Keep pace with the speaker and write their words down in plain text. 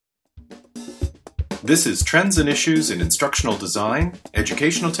This is Trends and Issues in Instructional Design,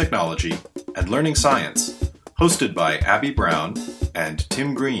 Educational Technology, and Learning Science, hosted by Abby Brown and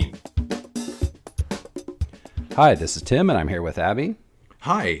Tim Green. Hi, this is Tim, and I'm here with Abby.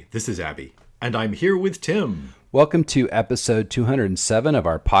 Hi, this is Abby, and I'm here with Tim. Welcome to episode 207 of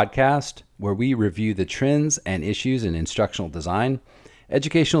our podcast, where we review the trends and issues in instructional design,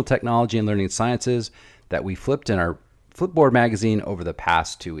 educational technology, and learning sciences that we flipped in our Flipboard magazine over the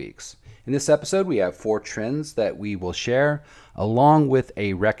past 2 weeks. In this episode, we have 4 trends that we will share, along with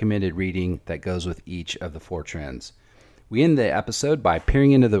a recommended reading that goes with each of the 4 trends. We end the episode by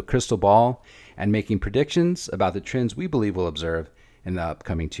peering into the crystal ball and making predictions about the trends we believe we'll observe in the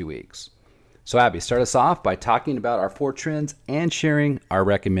upcoming 2 weeks. So Abby, start us off by talking about our 4 trends and sharing our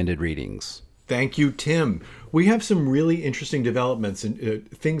recommended readings. Thank you, Tim. We have some really interesting developments and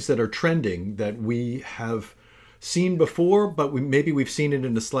things that are trending that we have seen before, but maybe we've seen it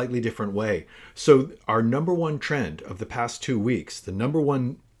in a slightly different way. So our number one trend of the past 2 weeks, the number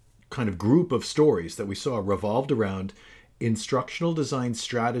one kind of group of stories that we saw revolved around instructional design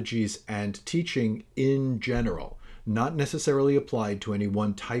strategies and teaching in general, not necessarily applied to any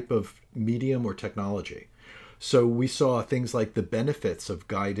one type of medium or technology. So we saw things like the benefits of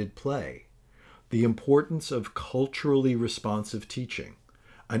guided play, the importance of culturally responsive teaching,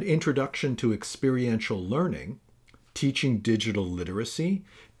 an introduction to experiential learning, teaching digital literacy,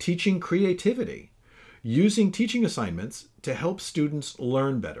 teaching creativity, using teaching assignments to help students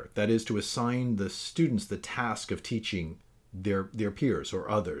learn better. That is, to assign the students the task of teaching their peers or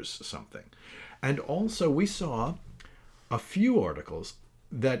others something. And also we saw a few articles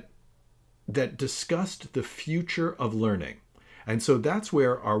that discussed the future of learning. And so that's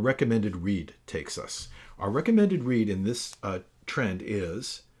where our recommended read takes us. Our recommended read in this trend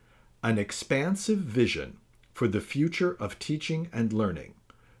is An Expansive Vision for the Future of Teaching and Learning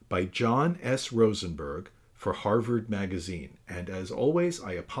by John S. Rosenberg for Harvard Magazine. And as always,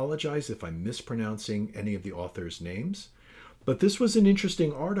 I apologize if I'm mispronouncing any of the authors' names. But this was an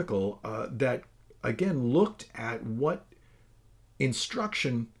interesting article that, again, looked at what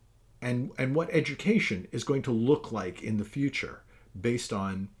instruction and what education is going to look like in the future based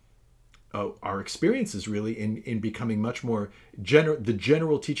on our experiences really in becoming much more the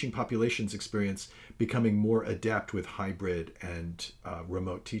general teaching population's experience becoming more adept with hybrid and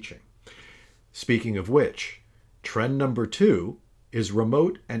remote teaching. Speaking of which, trend number 2 is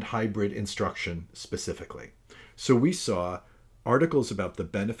remote and hybrid instruction specifically. So we saw articles about the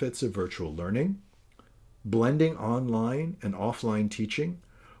benefits of virtual learning, blending online and offline teaching,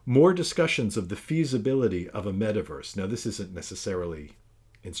 more discussions of the feasibility of a metaverse. Now, this isn't necessarily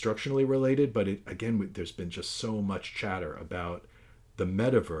instructionally related, but there's been just so much chatter about the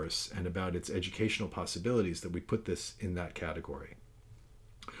metaverse and about its educational possibilities that we put this in that category.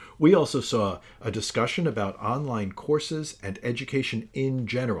 We also saw a discussion about online courses and education in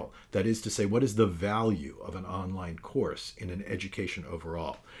general. That is to say, what is the value of an online course in an education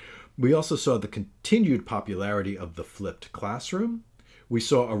overall? We also saw the continued popularity of the flipped classroom. We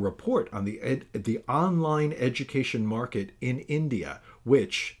saw a report on the online education market in India,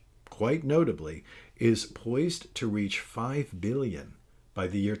 which, quite notably, is poised to reach 5 billion by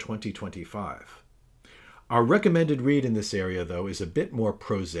the year 2025. Our recommended read in this area, though, is a bit more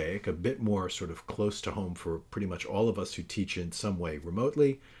prosaic, a bit more sort of close to home for pretty much all of us who teach in some way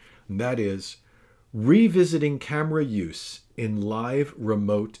remotely, and that is Revisiting Camera Use in Live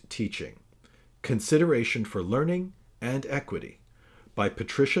Remote Teaching, Consideration for Learning and Equity, by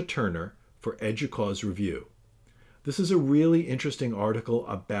Patricia Turner for EDUCAUSE Review. This is a really interesting article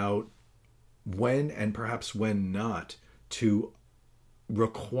about when and perhaps when not to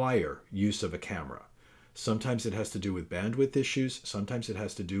require use of a camera. Sometimes it has to do with bandwidth issues. Sometimes it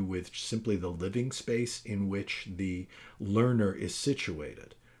has to do with simply the living space in which the learner is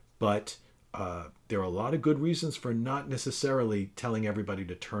situated. But there are a lot of good reasons for not necessarily telling everybody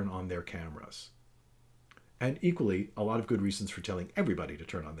to turn on their cameras. And equally, a lot of good reasons for telling everybody to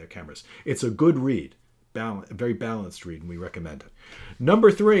turn on their cameras. It's a good read, a very balanced read, and we recommend it.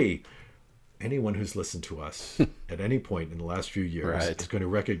 Number 3, anyone who's listened to us at any point in the last few years is going to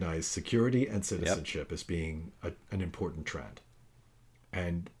recognize security and citizenship as being an important trend.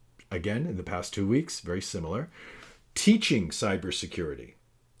 And again, in the past 2 weeks, very similar. Teaching cybersecurity.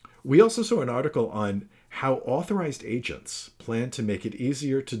 We also saw an article on how authorized agents plan to make it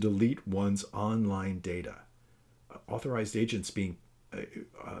easier to delete one's online data. Authorized agents being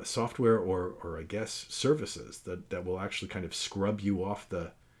software or I guess services that will actually kind of scrub you off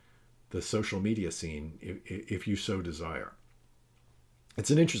the social media scene if you so desire.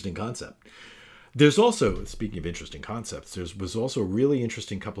 It's an interesting concept. There's also, speaking of interesting concepts, there was also a really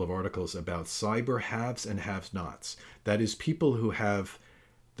interesting couple of articles about cyber haves and have-nots. That is, people who have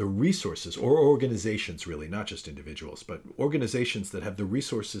the resources, or organizations really, not just individuals, but organizations that have the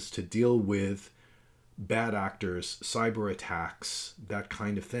resources to deal with bad actors, cyber attacks, that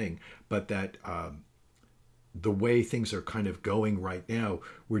kind of thing. But that the way things are kind of going right now,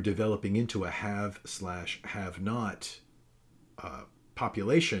 we're developing into a have/have-not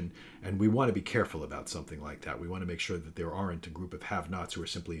population, and we want to be careful about something like that. We want to make sure that there aren't a group of have-nots who are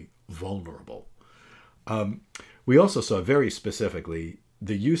simply vulnerable. We also saw very specifically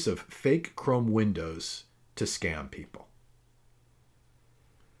the use of fake Chrome windows to scam people.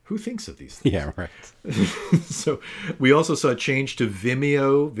 Who thinks of these things? Yeah, right. So we also saw a change to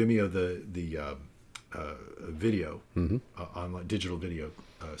Vimeo, the video, online digital video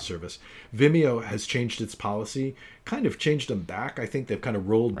service. Vimeo has changed its policy, kind of changed them back. I think they've kind of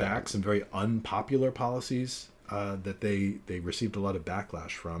rolled back some very unpopular policies that they received a lot of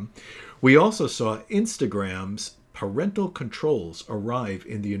backlash from. We also saw Instagram's parental controls arrive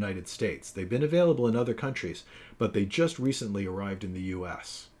in the United States. They've been available in other countries, but they just recently arrived in the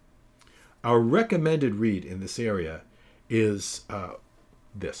US. Our recommended read in this area is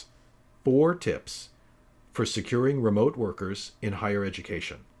this: 4 Tips for Securing Remote Workers in Higher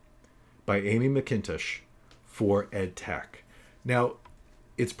Education by Amy McIntosh for EdTech. Now,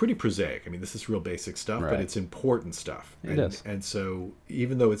 it's pretty prosaic. I mean, this is real basic stuff, but it's important stuff. It is. And so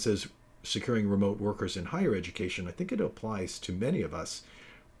even though it says securing remote workers in higher education, I think it applies to many of us,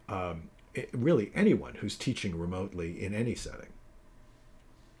 really anyone who's teaching remotely in any setting.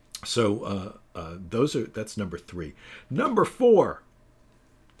 So that's number 3. Number 4,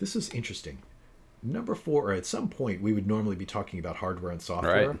 this is interesting. Number 4, or at some point we would normally be talking about hardware and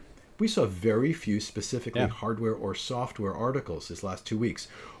software. Right. We saw very few specifically hardware or software articles this last 2 weeks.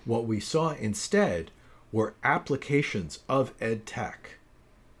 What we saw instead were applications of EdTech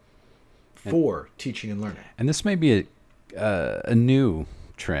for teaching and learning. And this may be a new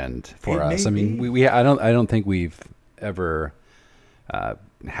trend for us. I mean, be. I don't think we've ever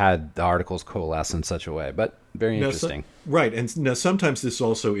had the articles coalesce in such a way, but very interesting. Right, and now sometimes this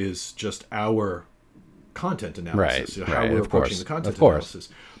also is just our content analysis, how we're approaching the content analysis.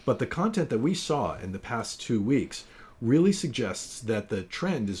 But the content that we saw in the past 2 weeks really suggests that the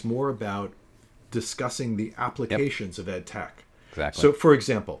trend is more about discussing the applications of EdTech. Exactly. So, for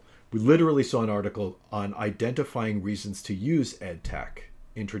example, we literally saw an article on identifying reasons to use EdTech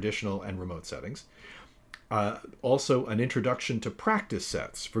in traditional and remote settings. Also, an introduction to practice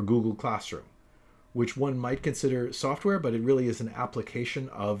sets for Google Classroom, which one might consider software, but it really is an application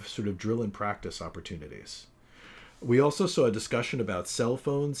of sort of drill and practice opportunities. We also saw a discussion about cell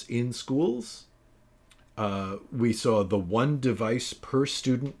phones in schools. We saw the one device per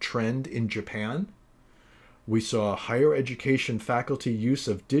student trend in Japan. We saw higher education faculty use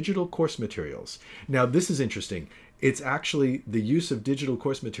of digital course materials. Now, this is interesting. It's actually the use of digital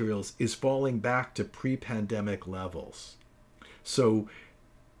course materials is falling back to pre-pandemic levels. So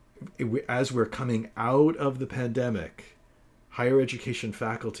as we're coming out of the pandemic, higher education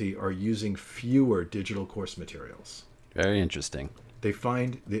faculty are using fewer digital course materials. Very interesting. They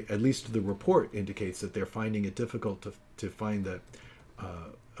find, at least the report indicates that they're finding it difficult to find the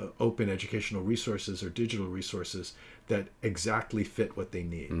open educational resources or digital resources that exactly fit what they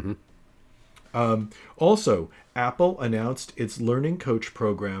need. Mm-hmm. Also, Apple announced its Learning Coach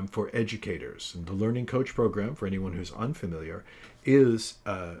program for educators. And the Learning Coach program, for anyone who's unfamiliar, is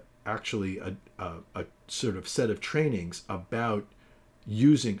actually a sort of set of trainings about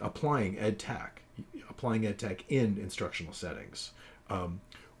applying EdTech in instructional settings,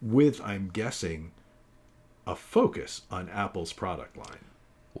 with, I'm guessing, a focus on Apple's product line.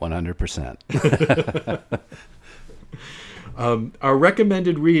 100%. Our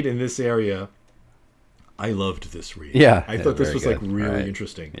recommended read in this area, I loved this read. Yeah, I thought this was good. like really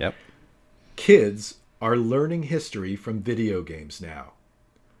interesting. Yep. Kids are learning history from video games now,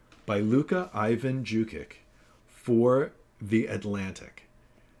 by Luka Ivan Jukic for The Atlantic.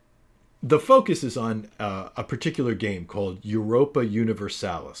 The focus is on a particular game called Europa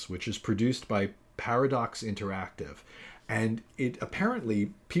Universalis, which is produced by Paradox Interactive. And it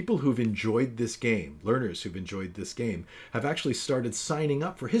apparently, people who've enjoyed this game, learners who've enjoyed this game, have actually started signing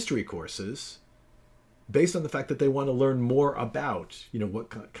up for history courses based on the fact that they want to learn more about, what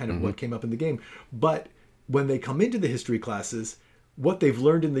kind of what came up in the game. But when they come into the history classes, what they've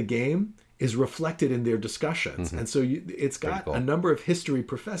learned in the game is reflected in their discussions. Mm-hmm. And so it's got a number of history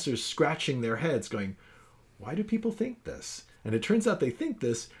professors scratching their heads going, why do people think this? And it turns out they think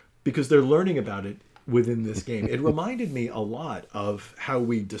this because they're learning about it within this game. It reminded me a lot of how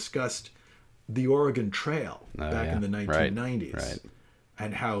we discussed the Oregon Trail back in the 1990s. Right.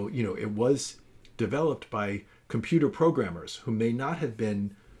 And how, it was developed by computer programmers who may not have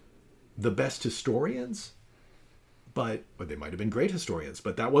been the best historians, or they might have been great historians,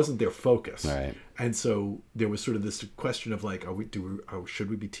 but that wasn't their focus. Right. And so there was sort of this question of like, should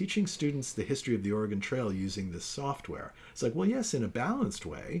we be teaching students the history of the Oregon Trail using this software? It's like, well, yes, in a balanced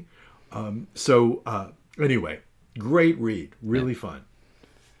way. Anyway, great read, really fun.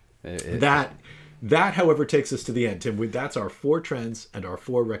 That, however, takes us to the end. Tim, that's our 4 trends and our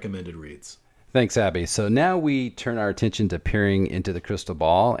 4 recommended reads. Thanks, Abby. So now we turn our attention to peering into the crystal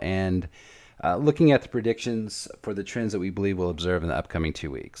ball and looking at the predictions for the trends that we believe we'll observe in the upcoming 2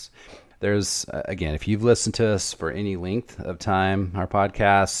 weeks. There's, again, if you've listened to us for any length of time, our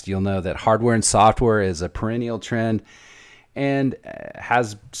podcast, you'll know that hardware and software is a perennial trend and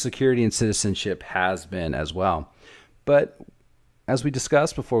has security and citizenship has been as well. But as we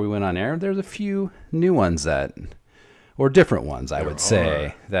discussed before we went on air, there's a few new ones or different ones, I would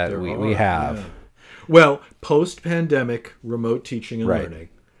say, that we have. Yeah. Well, post-pandemic remote teaching and Right. learning,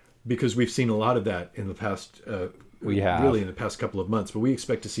 because we've seen a lot of that in the past, really in the past couple of months, but we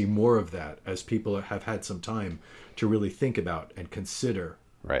expect to see more of that as people have had some time to really think about and consider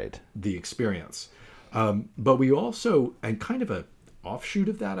the experience. But we also, and kind of a offshoot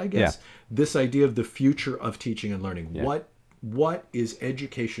of that, I guess, this idea of the future of teaching and learning. Yeah. What is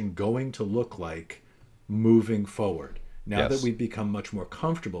education going to look like moving forward? Now that we've become much more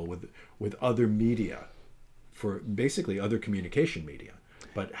comfortable with other media, for basically other communication media.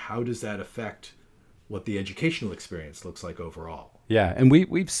 But how does that affect what the educational experience looks like overall? Yeah, and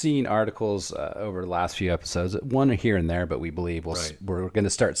we've seen articles over the last few episodes, one here and there, but we believe we're going to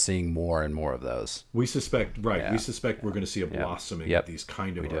start seeing more and more of those. We suspect, we suspect we're going to see a blossoming of these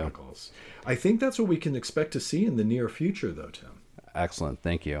kind of articles. I think that's what we can expect to see in the near future, though, Tim. Excellent,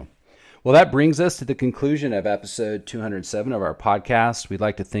 thank you. Well, that brings us to the conclusion of episode 207 of our podcast. We'd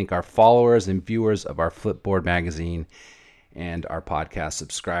like to thank our followers and viewers of our Flipboard magazine and our podcast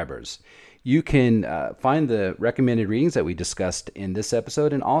subscribers. You can find the recommended readings that we discussed in this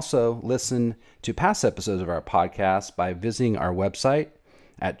episode and also listen to past episodes of our podcast by visiting our website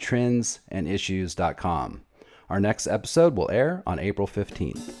at trendsandissues.com. Our next episode will air on April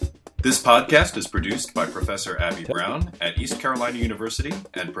 15th. This podcast is produced by Professor Abby Brown at East Carolina University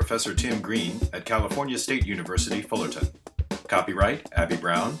and Professor Tim Green at California State University, Fullerton. Copyright Abby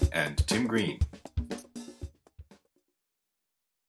Brown and Tim Green.